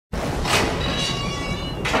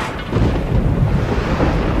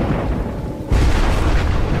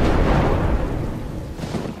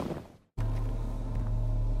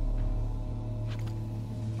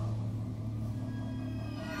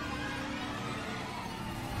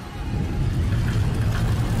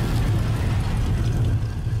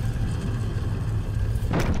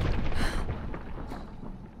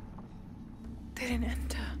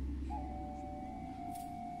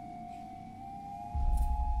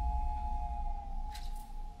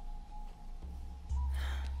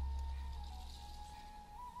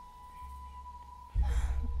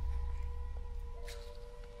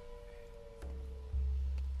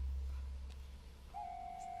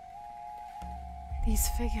These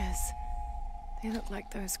figures, they look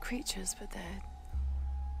like those creatures, but they're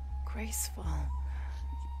graceful.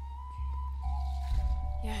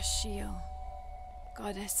 Yashil,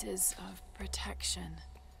 goddesses of protection.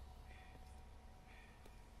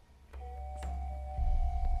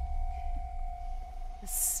 The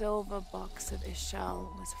silver box of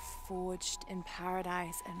Ishal was forged in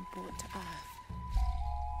paradise and brought to Earth.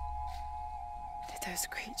 Did those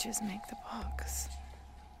creatures make the box?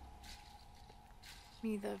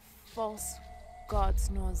 Neither false gods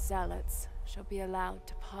nor zealots shall be allowed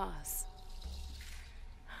to pass.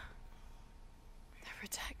 They're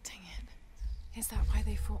protecting it. Is that why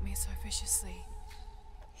they fought me so viciously?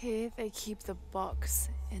 Here they keep the box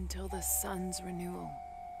until the sun's renewal.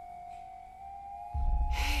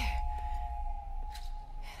 Here.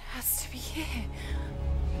 It has to be here.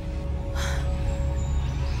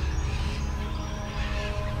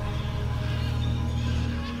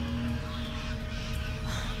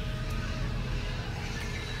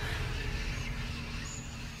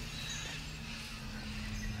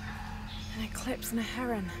 An eclipse and a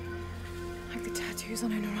heron, like the tattoos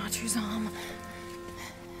on Unuratu's arm.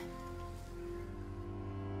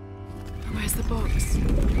 Where's the box?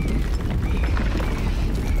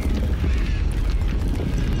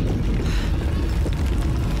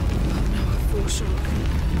 Oh no, a foreshock.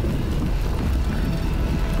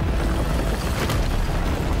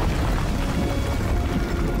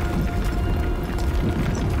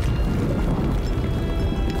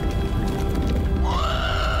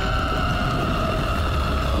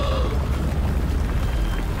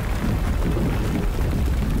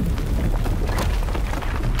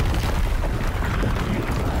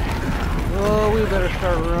 Better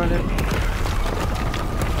start running.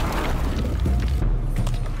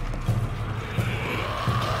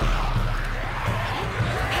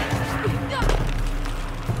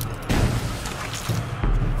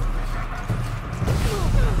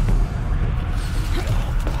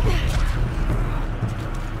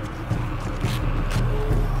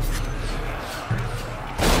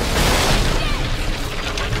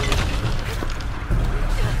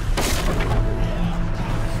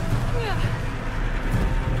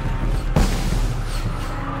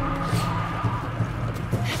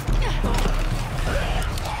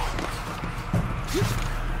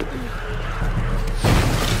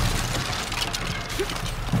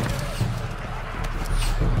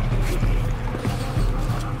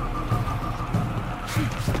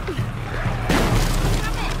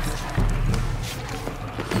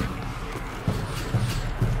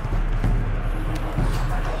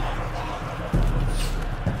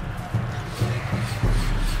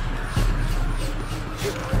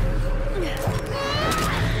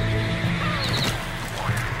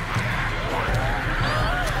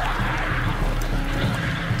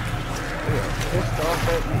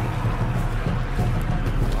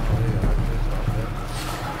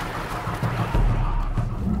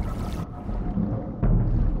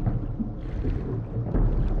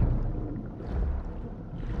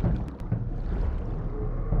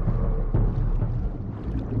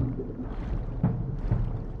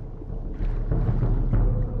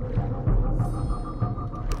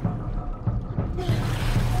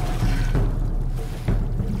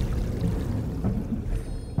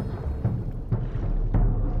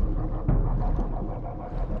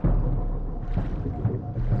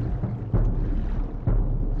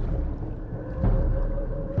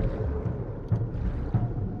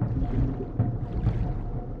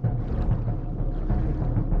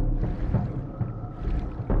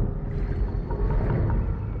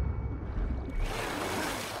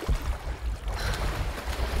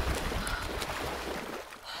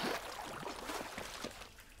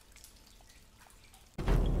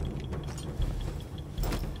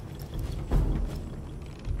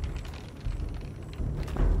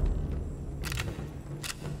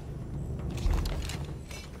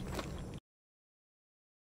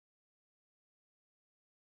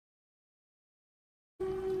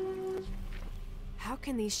 How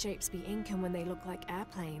can these shapes be Incan when they look like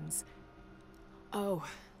airplanes? Oh,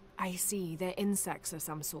 I see. They're insects of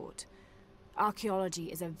some sort. Archaeology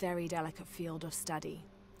is a very delicate field of study.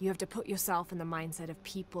 You have to put yourself in the mindset of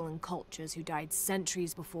people and cultures who died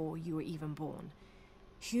centuries before you were even born.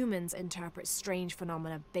 Humans interpret strange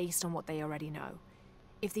phenomena based on what they already know.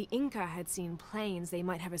 If the Inca had seen planes, they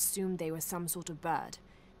might have assumed they were some sort of bird.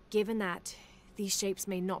 Given that, these shapes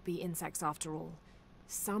may not be insects after all.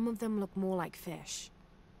 Some of them look more like fish.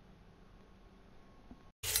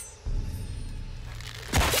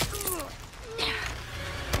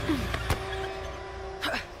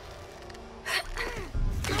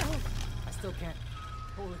 I still can't.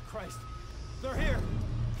 Holy Christ. They're here!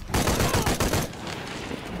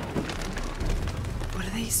 What are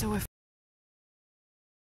they so afraid?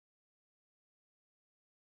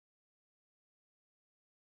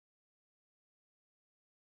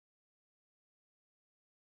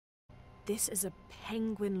 This is a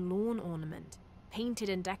penguin lawn ornament, painted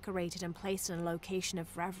and decorated and placed in a location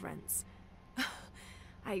of reverence.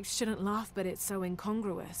 I shouldn't laugh, but it's so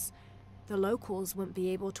incongruous. The locals wouldn't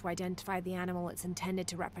be able to identify the animal it's intended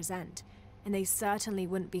to represent, and they certainly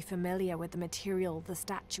wouldn't be familiar with the material the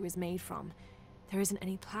statue is made from. There isn't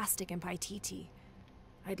any plastic in Paititi.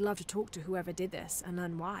 I'd love to talk to whoever did this and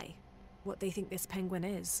learn why, what they think this penguin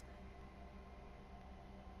is.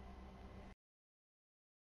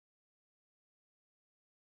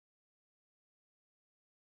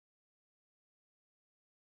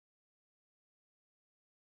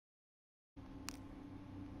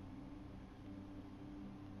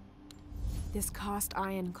 This cast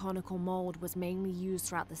iron conical mold was mainly used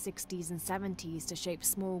throughout the 60s and 70s to shape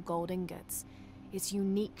small gold ingots. Its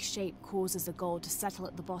unique shape causes the gold to settle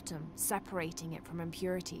at the bottom, separating it from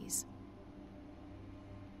impurities.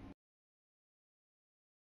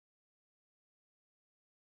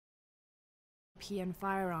 European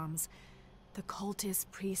firearms. The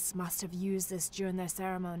cultist priests must have used this during their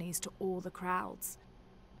ceremonies to awe the crowds.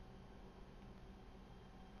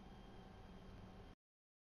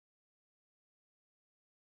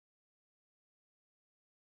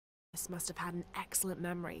 This must have had an excellent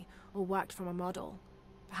memory, or worked from a model.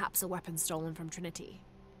 Perhaps a weapon stolen from Trinity.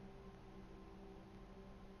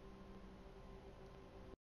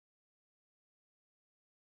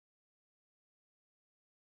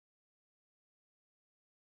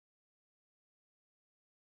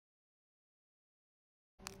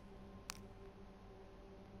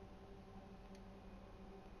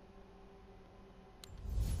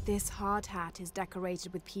 This hard hat is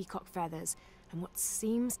decorated with peacock feathers and what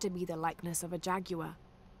seems to be the likeness of a jaguar.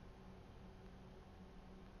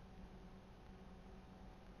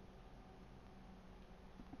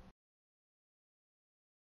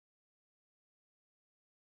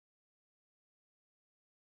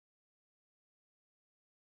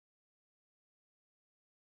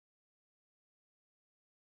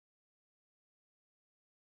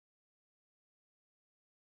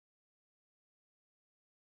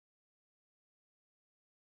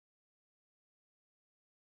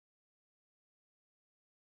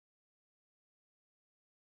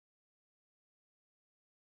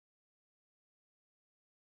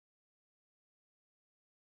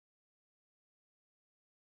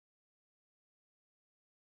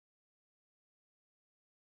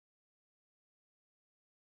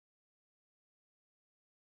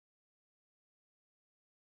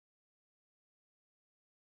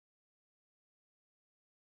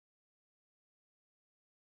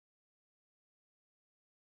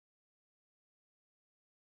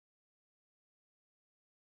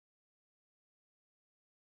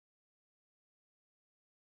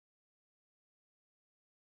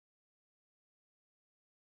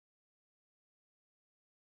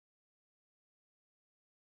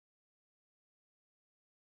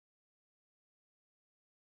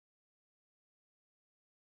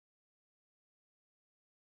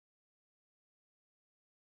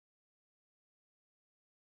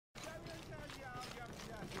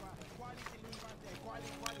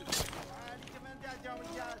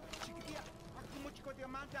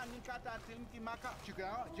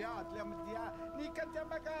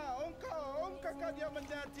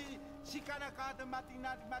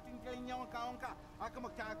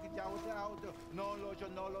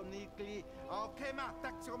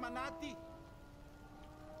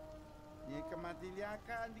 Nika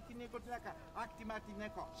matiliaka dikini kotlaka akti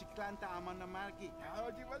matineko siklanta amana marki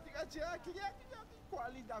di matika chia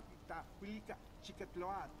kwali da kita kulika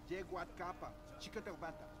chikatloat jeguat kapa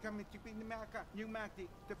chikatobata kami tipi ni maka ni makti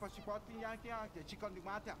te pasipoti yang chikon di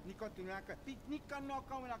mata nikotunaka piknikan no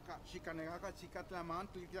kaunaka chikanaka chikatlaman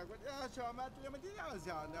tulika so matli matina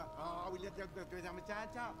zana wila jak sama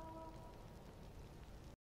caca